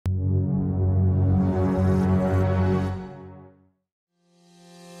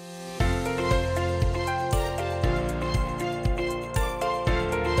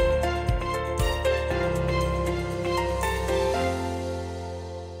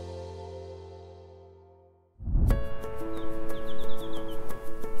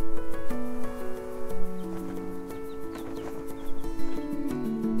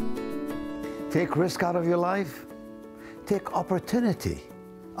Take risk out of your life, take opportunity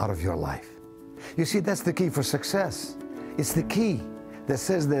out of your life. You see, that's the key for success. It's the key that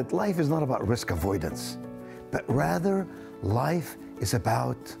says that life is not about risk avoidance, but rather life is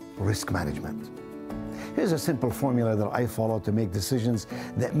about risk management. Here's a simple formula that I follow to make decisions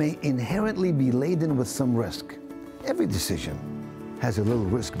that may inherently be laden with some risk. Every decision has a little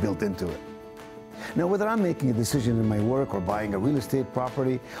risk built into it. Now, whether I'm making a decision in my work or buying a real estate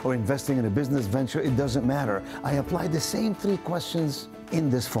property or investing in a business venture, it doesn't matter. I apply the same 3 questions in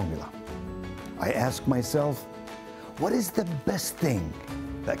this formula. I ask myself, what is the best thing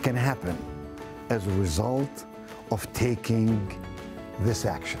that can happen as a result of taking this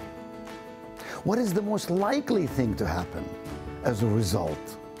action? What is the most likely thing to happen as a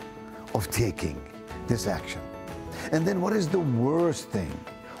result of taking this action? And then what is the worst thing?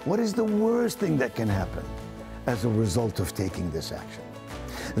 What is the worst thing that can happen as a result of taking this action?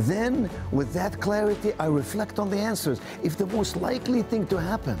 Then, with that clarity, I reflect on the answers. If the most likely thing to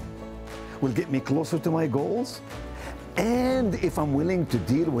happen will get me closer to my goals, and if I'm willing to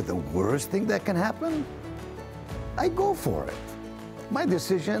deal with the worst thing that can happen, I go for it. My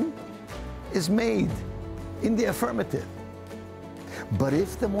decision is made in the affirmative. But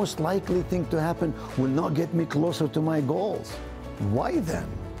if the most likely thing to happen will not get me closer to my goals, why then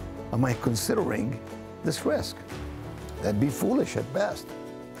am I considering this risk? That'd be foolish at best.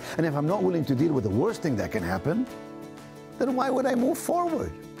 And if I'm not willing to deal with the worst thing that can happen, then why would I move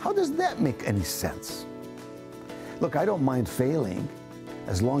forward? How does that make any sense? Look, I don't mind failing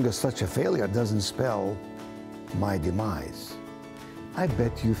as long as such a failure doesn't spell my demise. I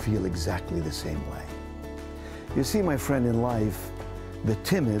bet you feel exactly the same way. You see, my friend, in life, the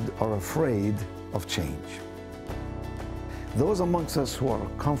timid are afraid of change. Those amongst us who are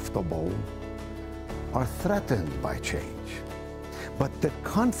comfortable are threatened by change. But the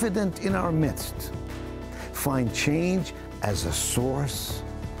confident in our midst find change as a source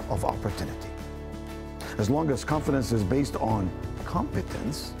of opportunity. As long as confidence is based on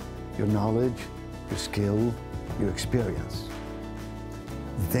competence, your knowledge, your skill, your experience,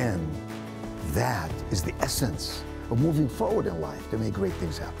 then that is the essence of moving forward in life to make great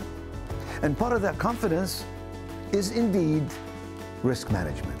things happen. And part of that confidence is indeed risk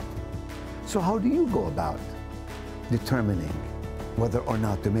management. So how do you go about determining whether or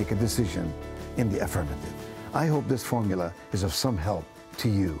not to make a decision in the affirmative? I hope this formula is of some help to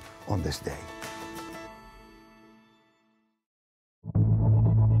you on this day.